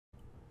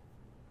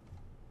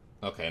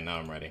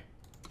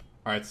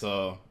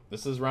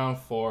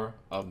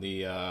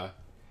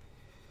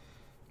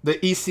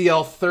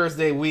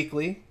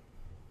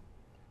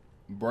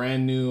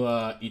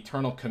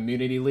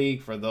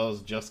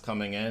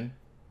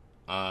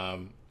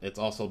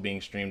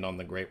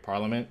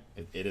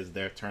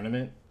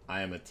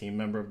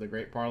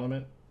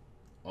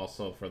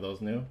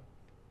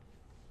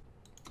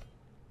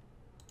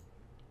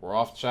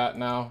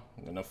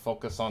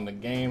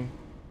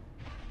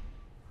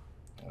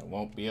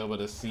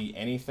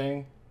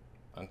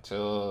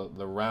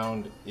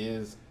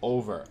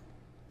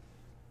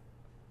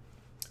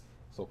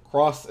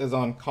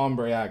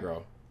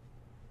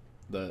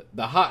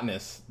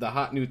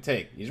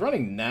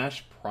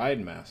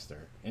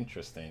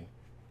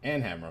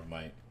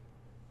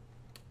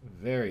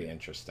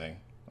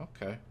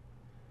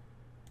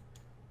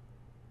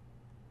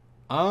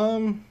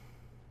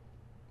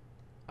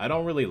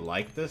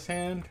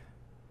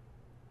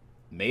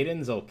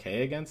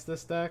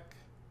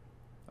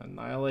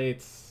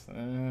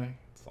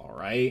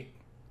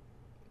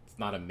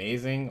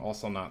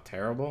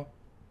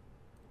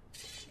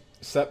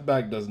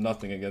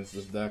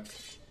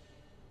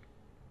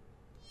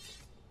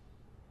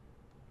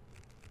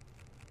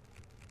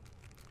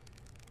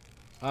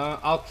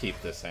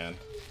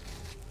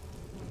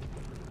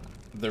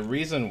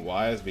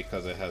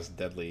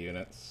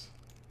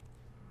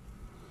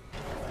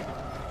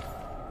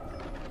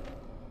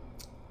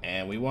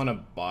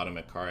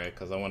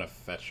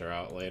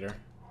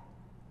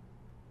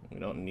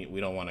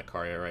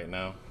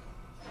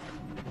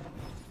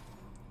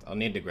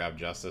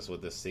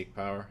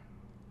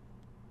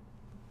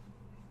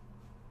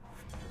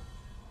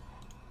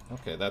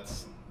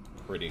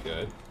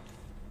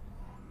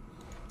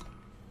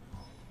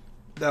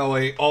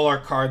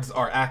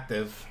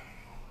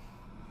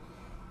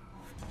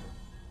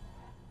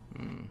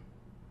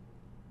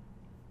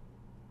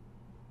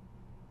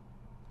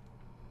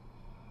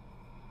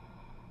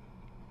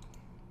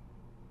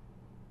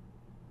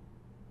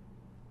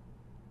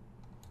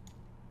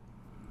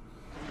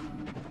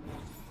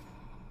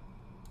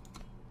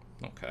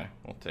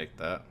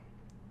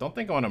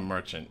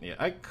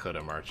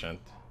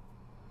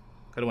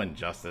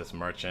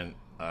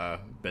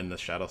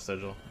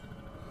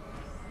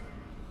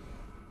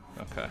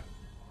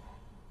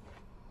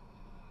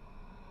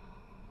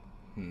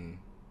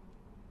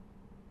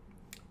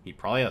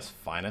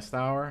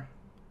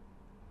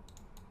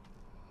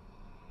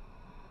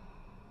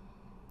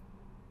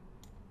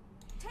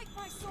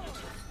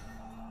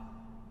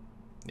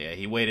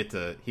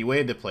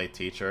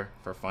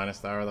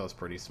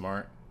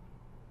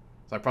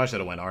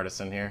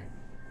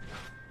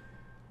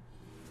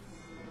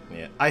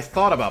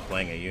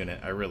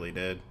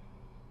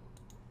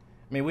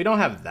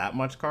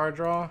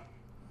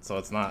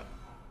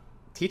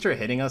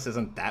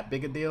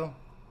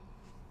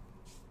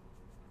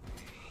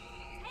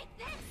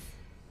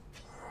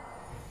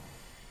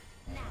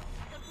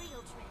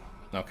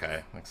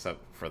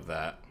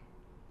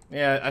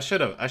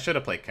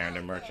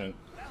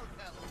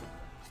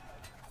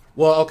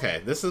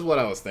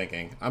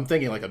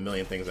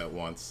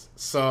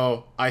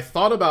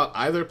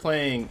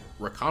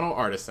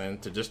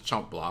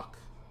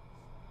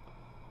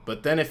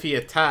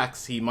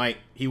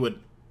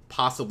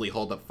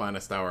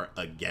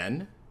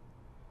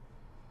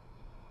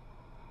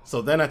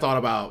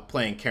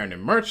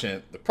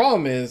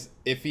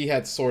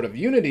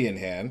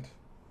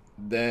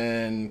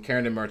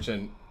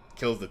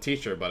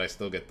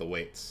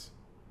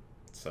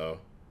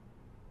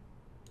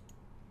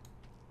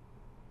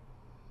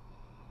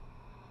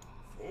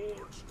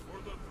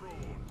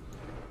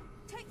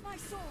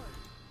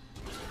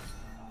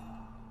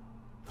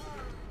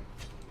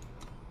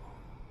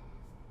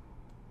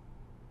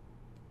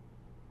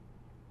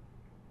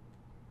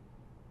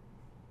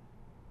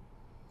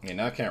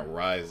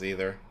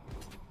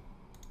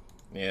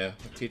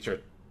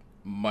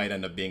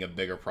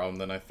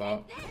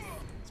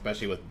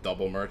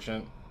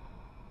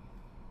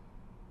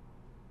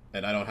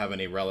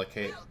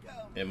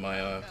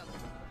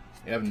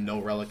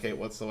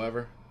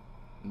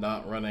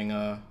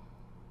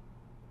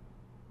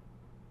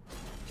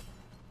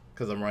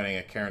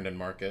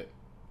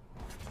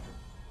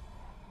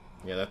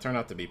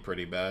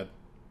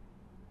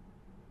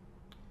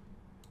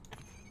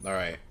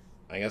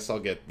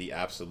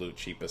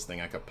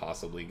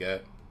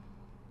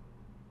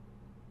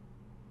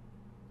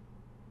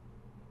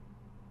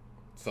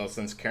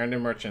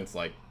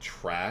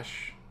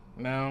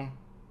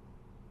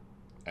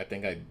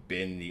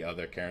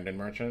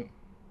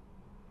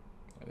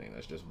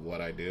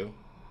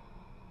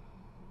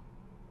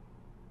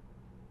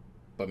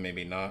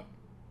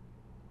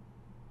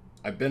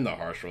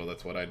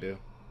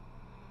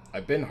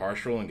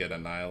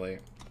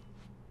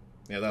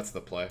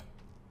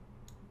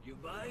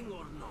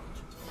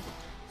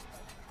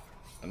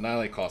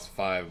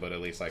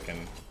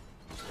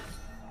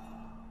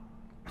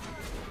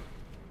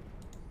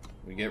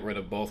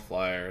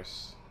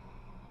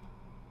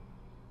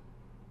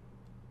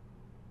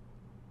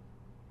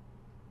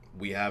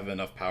we have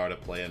enough power to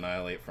play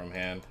Annihilate from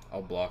hand.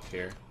 I'll block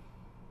here.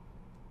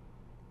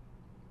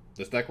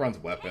 This deck runs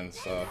weapons,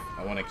 so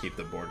I want to keep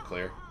the board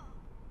clear.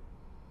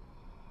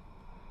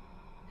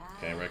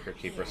 Okay, Record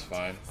Keeper's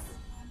fine.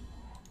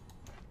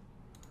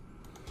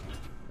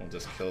 We'll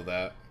just kill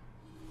that.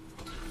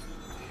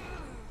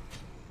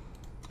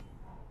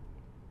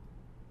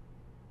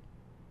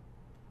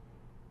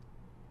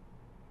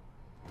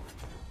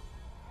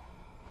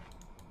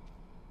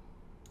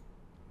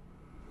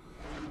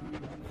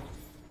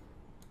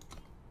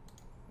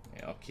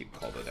 Yeah, I'll keep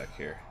Call the Deck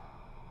here.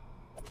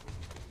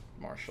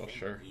 Marshall,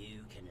 sure.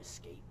 You can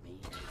escape me.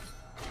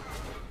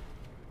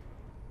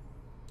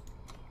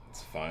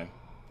 It's fine.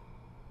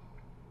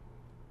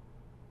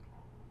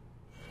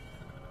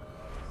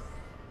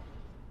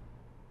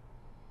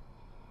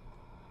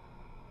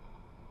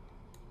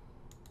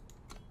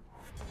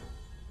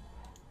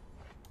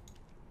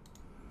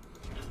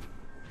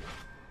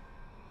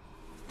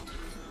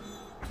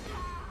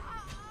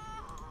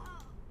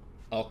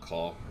 I'll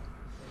call.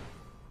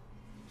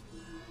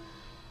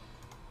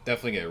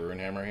 Definitely get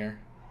Runehammer here.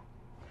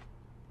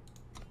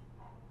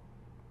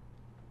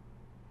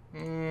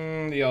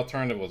 The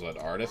alternative was what,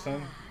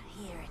 Artisan?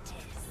 Here it is.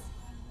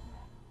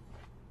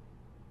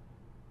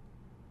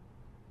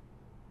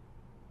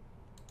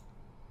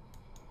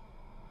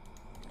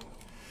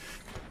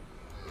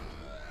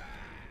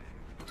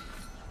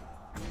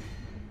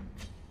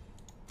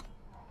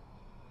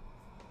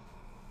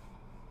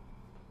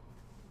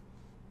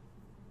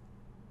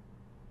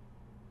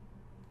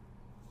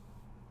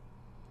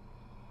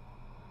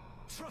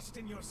 Trust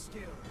in your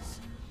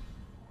skills.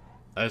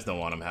 I just don't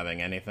want him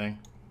having anything.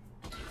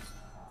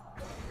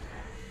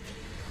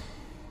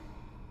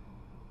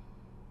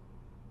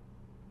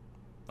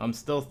 I'm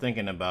still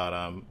thinking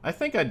about, I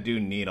think I do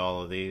need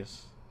all of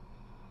these.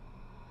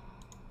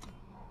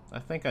 I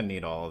think I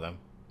need all of them.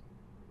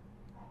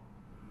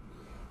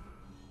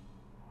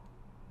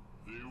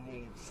 They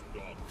won't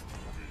stop me.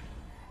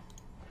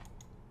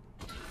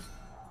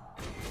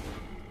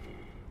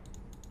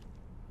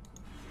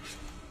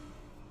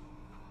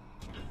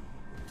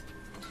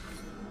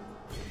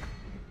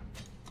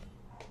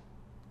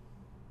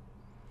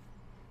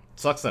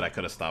 Sucks that I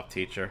could have stopped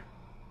Teacher.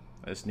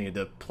 I just needed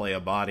to play a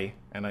body,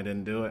 and I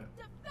didn't do it.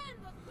 Defend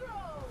the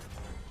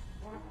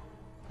throne.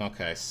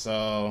 Okay,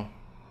 so...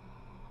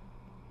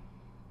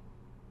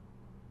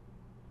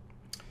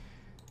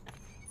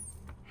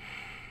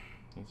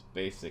 he's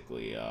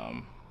basically,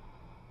 yeah,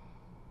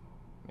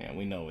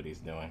 we know what he's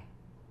doing.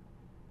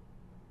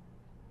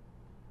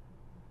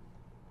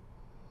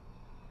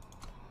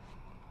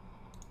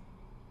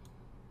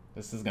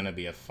 This is gonna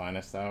be a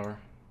finest hour.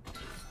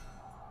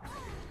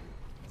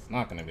 It's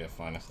not gonna be a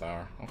finest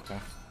hour. Okay.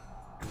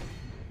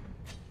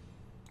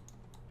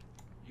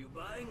 You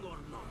buying or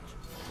not?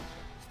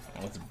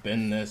 Let's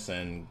bend this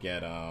and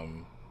get,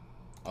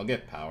 I'll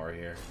get power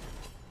here.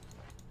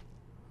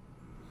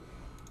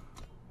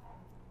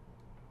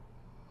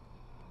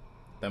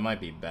 That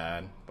might be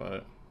bad,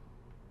 but...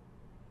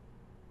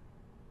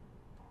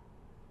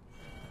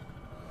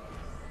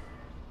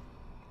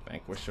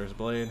 Vanquisher's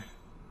Blade.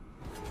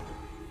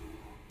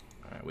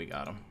 Alright, we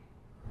got him.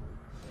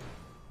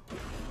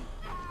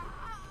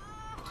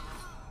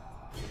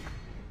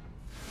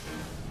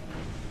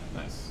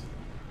 Nice.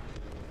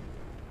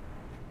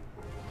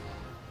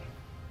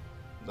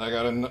 I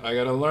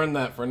gotta learn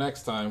that for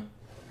next time.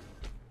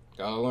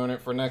 Gotta learn it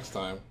for next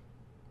time.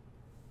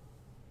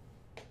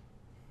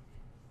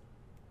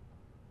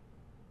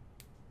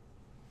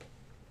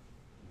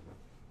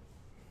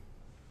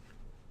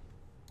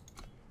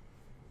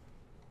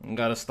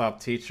 Gotta stop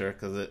Teacher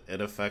because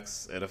it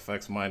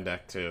affects my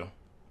deck too,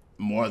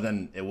 more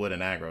than it would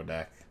an aggro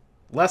deck,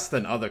 less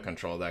than other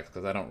control decks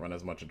because I don't run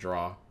as much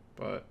draw,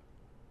 but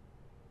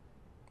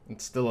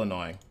it's still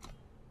annoying.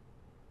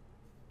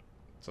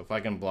 So if I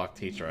can block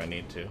Teacher, I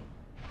need to,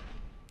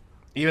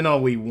 even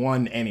though we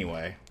won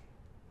anyway.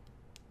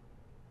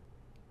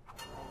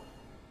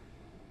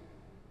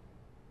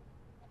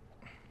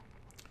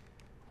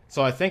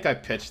 So I think I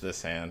pitched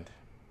this hand.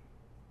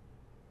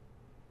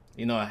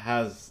 You know, it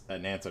has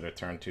an answer to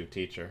turn 2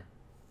 Teacher.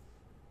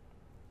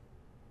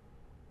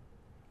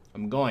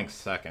 I'm going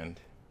second.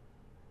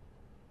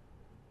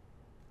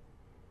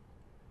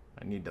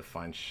 I need to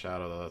find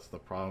Shadow, though. That's the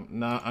problem.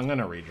 Nah, I'm going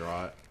to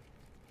redraw it.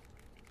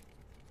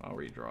 I'll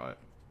redraw it.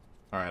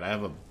 Alright, I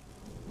have a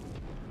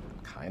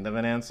kind of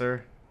an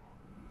answer.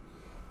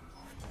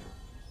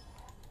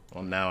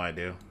 Well, now I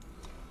do.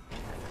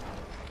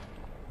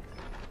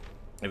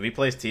 If he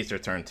plays Teacher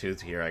turn 2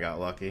 here, I got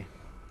lucky.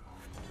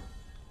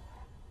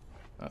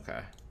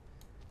 Okay.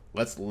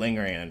 Let's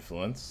Lingering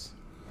Influence.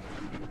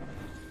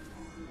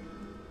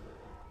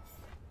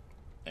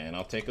 And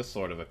I'll take a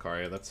Sword of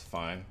Icaria, that's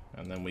fine.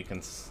 And then we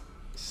can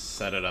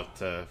set it up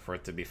for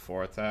it to be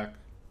 4 attack.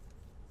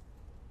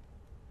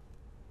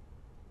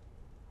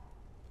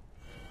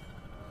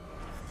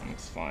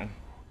 That's fine.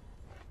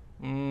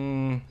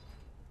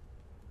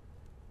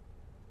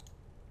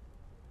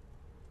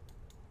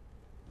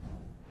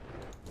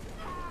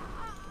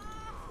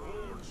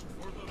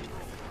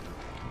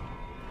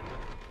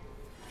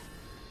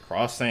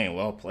 Kross saying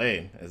well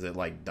played. Is it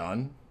like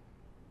done?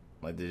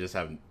 Like they just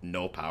have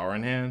no power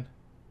in hand?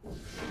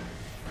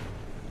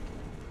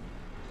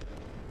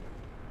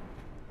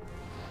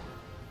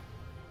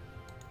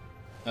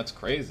 That's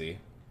crazy.